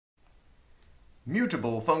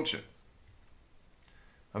Mutable functions.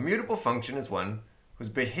 A mutable function is one whose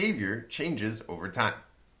behavior changes over time.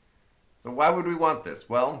 So why would we want this?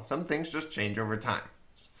 Well, some things just change over time.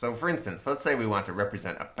 So for instance, let's say we want to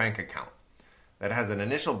represent a bank account that has an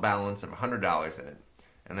initial balance of $100 in it,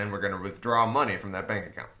 and then we're going to withdraw money from that bank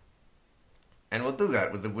account. And we'll do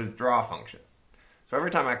that with the withdraw function. So every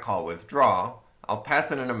time I call withdraw, I'll pass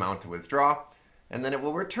in an amount to withdraw, and then it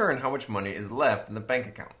will return how much money is left in the bank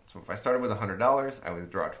account. So if I started with $100, I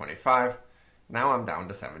withdraw 25. Now I'm down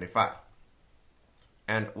to 75.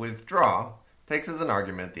 And withdraw takes as an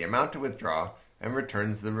argument the amount to withdraw and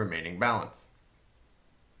returns the remaining balance.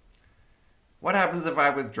 What happens if I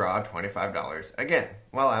withdraw $25 again?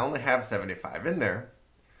 Well, I only have 75 in there.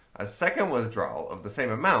 A second withdrawal of the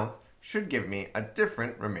same amount should give me a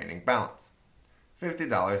different remaining balance.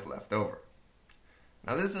 $50 left over.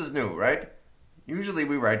 Now this is new, right? Usually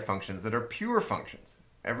we write functions that are pure functions.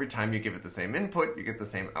 Every time you give it the same input, you get the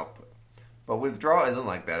same output. But withdraw isn't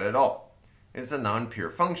like that at all. It's a non-pure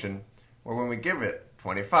function where when we give it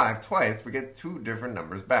 25 twice, we get two different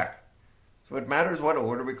numbers back. So it matters what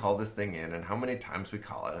order we call this thing in and how many times we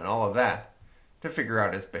call it and all of that to figure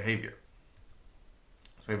out its behavior.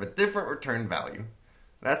 So we have a different return value.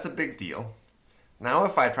 That's a big deal. Now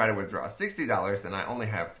if I try to withdraw $60 and I only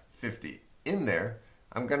have 50 in there,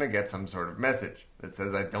 I'm going to get some sort of message that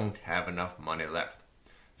says I don't have enough money left.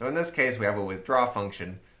 So in this case, we have a withdraw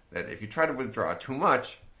function that if you try to withdraw too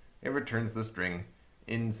much, it returns the string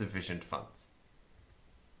insufficient funds.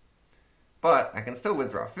 But I can still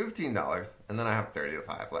withdraw $15 and then I have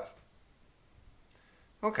 35 left.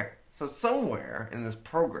 Okay, so somewhere in this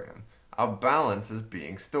program, a balance is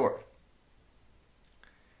being stored.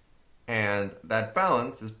 And that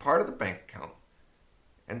balance is part of the bank account.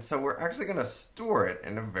 And so we're actually going to store it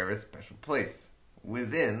in a very special place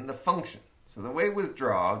within the function. So the way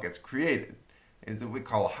withdraw gets created is that we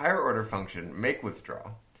call a higher order function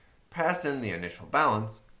makeWithdraw, pass in the initial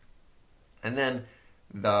balance, and then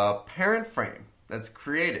the parent frame that's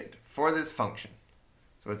created for this function,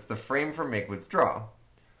 so it's the frame for makeWithdraw,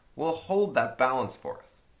 will hold that balance for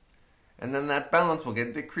us. And then that balance will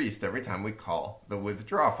get decreased every time we call the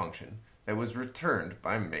withdraw function that was returned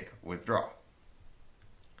by makeWithdraw.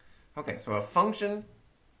 Okay, so a function,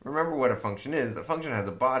 remember what a function is. A function has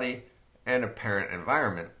a body and a parent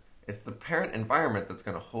environment. It's the parent environment that's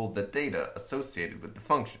going to hold the data associated with the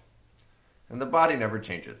function. And the body never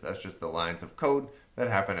changes. That's just the lines of code that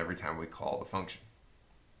happen every time we call the function.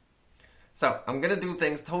 So I'm going to do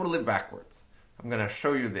things totally backwards. I'm going to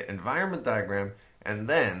show you the environment diagram, and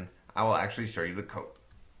then I will actually show you the code.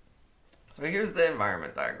 So here's the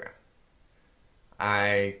environment diagram.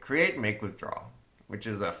 I create makeWithdraw, which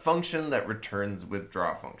is a function that returns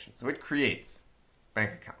withdraw function. So it creates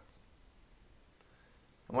bank accounts.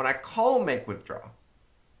 And when I call makeWithdraw,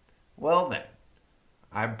 well then,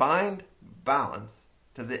 I bind balance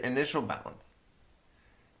to the initial balance.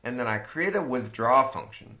 And then I create a withdraw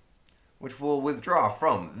function, which will withdraw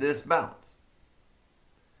from this balance.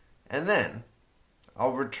 And then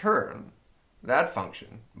I'll return that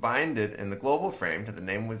function, bind it in the global frame to the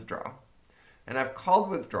name withdraw, and I've called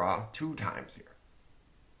withdraw 2 times here.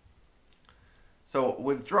 So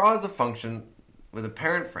withdraw is a function with a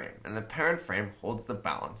parent frame, and the parent frame holds the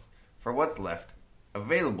balance for what's left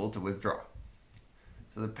available to withdraw.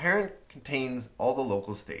 So the parent contains all the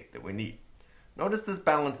local state that we need. Notice this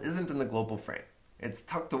balance isn't in the global frame. It's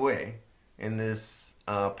tucked away in this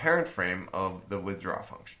parent frame of the withdraw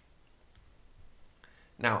function.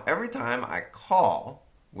 Now, every time I call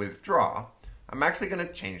withdraw, I'm actually going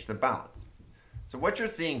to change the balance. So what you're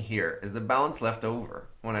seeing here is the balance left over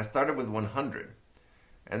when I started with 100,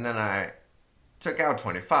 and then I took out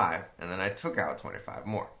 25, and then I took out 25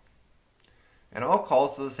 more. And all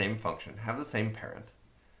calls to the same function have the same parent.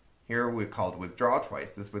 Here we called withdraw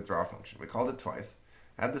twice, this withdraw function. We called it twice,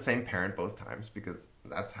 had the same parent both times because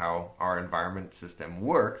that's how our environment system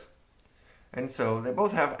works. And so they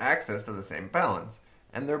both have access to the same balance,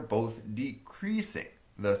 and they're both decreasing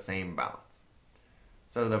the same balance.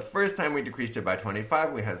 So the first time we decreased it by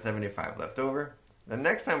 25, we had 75 left over. The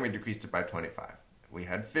next time we decreased it by 25, we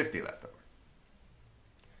had 50 left over.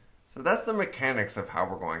 So that's the mechanics of how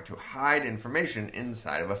we're going to hide information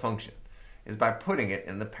inside of a function, is by putting it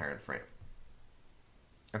in the parent frame.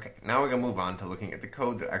 Okay, now we're going to move on to looking at the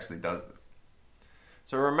code that actually does this.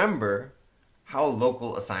 So remember how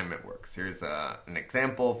local assignment works. Here's an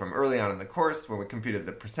example from early on in the course where we computed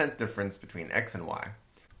the percent difference between x and y.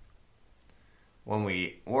 When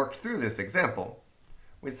we worked through this example,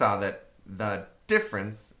 we saw that the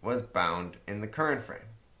difference was bound in the current frame,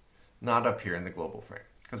 not up here in the global frame.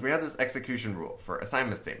 Because we had this execution rule for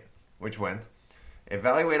assignment statements, which went,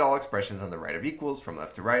 evaluate all expressions on the right of equals from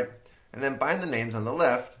left to right, and then bind the names on the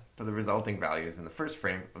left to the resulting values in the first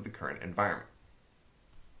frame of the current environment.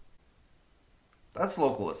 That's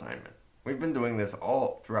local assignment. We've been doing this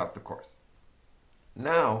all throughout the course.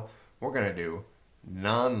 Now we're going to do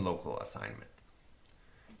non-local assignment.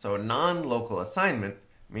 So non-local assignment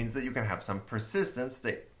means that you can have some persistent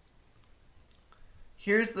state.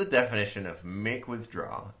 Here's the definition of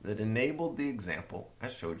make-withdraw that enabled the example I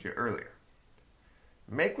showed you earlier.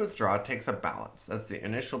 Make-withdraw takes a balance, that's the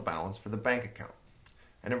initial balance for the bank account,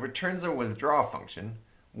 and it returns a withdraw function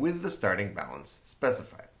with the starting balance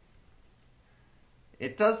specified.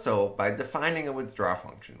 It does so by defining a withdraw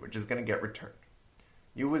function, which is going to get returned.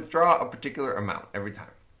 You withdraw a particular amount every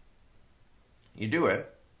time. You do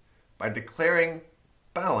it by declaring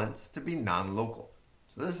balance to be non-local.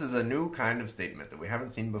 So this is a new kind of statement that we haven't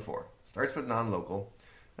seen before. It starts with non-local,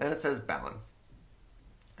 then it says balance.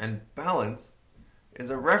 And balance is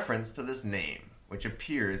a reference to this name, which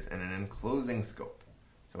appears in an enclosing scope.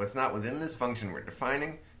 So it's not within this function we're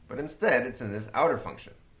defining, but instead it's in this outer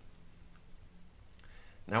function.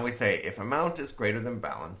 Now we say if amount is greater than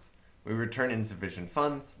balance, we return insufficient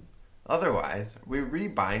funds. Otherwise, we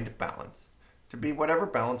rebind balance to be whatever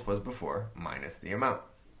balance was before minus the amount.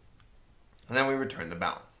 And then we return the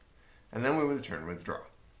balance. And then we return withdraw.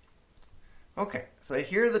 Okay, so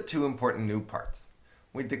here are the two important new parts.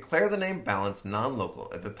 We declare the name balance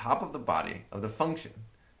non-local at the top of the body of the function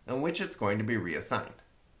in which it's going to be reassigned.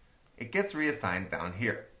 It gets reassigned down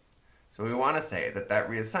here. So we want to say that that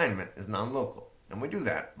reassignment is non-local. And we do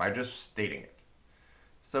that by just stating it.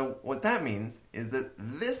 So what that means is that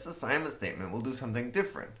this assignment statement will do something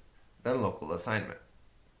different than local assignment.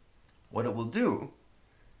 What it will do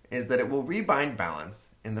is that it will rebind balance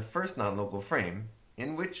in the first non-local frame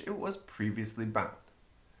in which it was previously bound.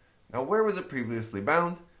 Now where was it previously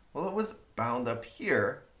bound? Well, it was bound up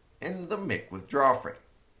here in the make-withdraw frame.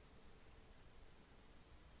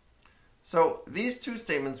 So these two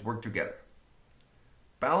statements work together.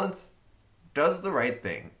 Balance does the right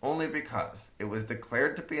thing only because it was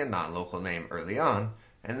declared to be a non-local name early on,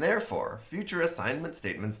 and therefore future assignment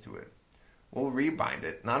statements to it will rebind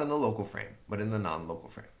it not in the local frame, but in the non-local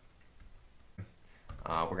frame.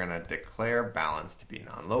 We're going to declare balance to be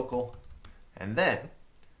non-local, and then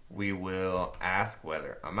we will ask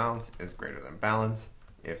whether amount is greater than balance.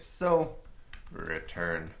 If so,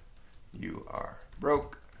 return you are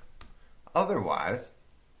broke. Otherwise,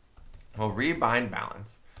 we'll rebind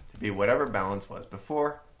balance to be whatever balance was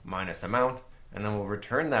before minus amount, and then we'll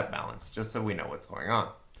return that balance just so we know what's going on.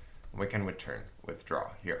 We can return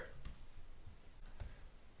withdraw here.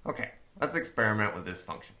 Okay, let's experiment with this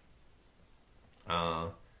function.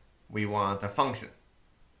 We want a function,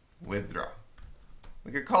 withdraw.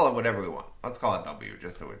 We could call it whatever we want. Let's call it W,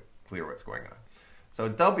 just so it's clear what's going on. So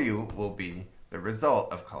W will be the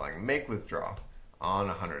result of calling make withdraw on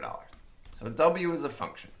 $100. So W is a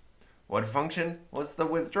function. What function? Was the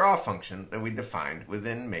withdraw function that we defined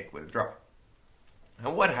within make withdraw.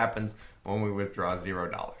 And what happens when we withdraw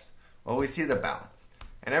 $0? Well, we see the balance.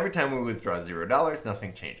 And every time we withdraw $0,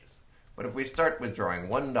 nothing changes. But if we start withdrawing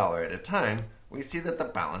 $1 at a time, we see that the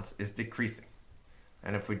balance is decreasing.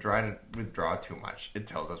 And if we try to withdraw too much, it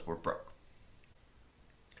tells us we're broke.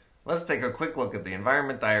 Let's take a quick look at the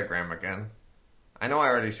environment diagram again. I know I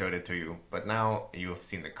already showed it to you, but now you've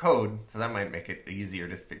seen the code, so that might make it easier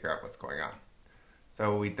to figure out what's going on.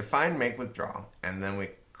 So we define make withdraw, and then we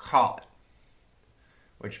call it,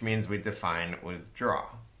 which means we define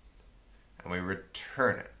withdraw, and we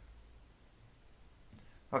return it.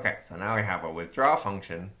 Okay, so now we have a withdraw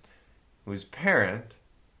function whose parent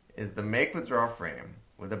is the make withdraw frame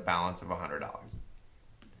with a balance of $100.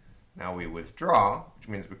 Now we withdraw, which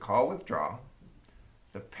means we call withdraw.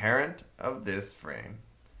 The parent of this frame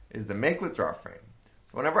is the make withdraw frame.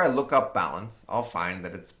 So whenever I look up balance, I'll find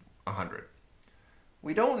that it's 100.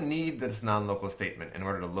 We don't need this non-local statement in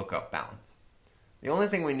order to look up balance. The only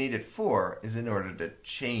thing we need it for is in order to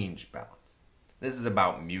change balance. This is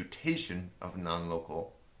about mutation of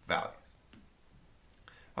non-local values.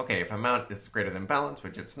 Okay, if amount is greater than balance,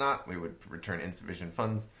 which it's not, we would return insufficient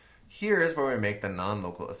funds. Here is where we make the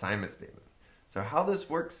non-local assignment statement. So how this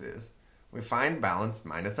works is, we find balance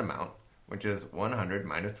minus amount, which is 100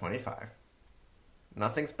 minus 25.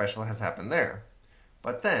 Nothing special has happened there.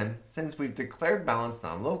 But then, since we've declared balance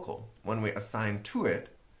non-local, when we assign to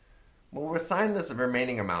it, we'll assign this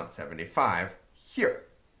remaining amount 75 here,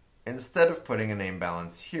 instead of putting a name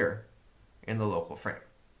balance here in the local frame.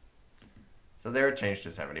 So there it changed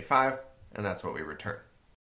to 75, and that's what we return.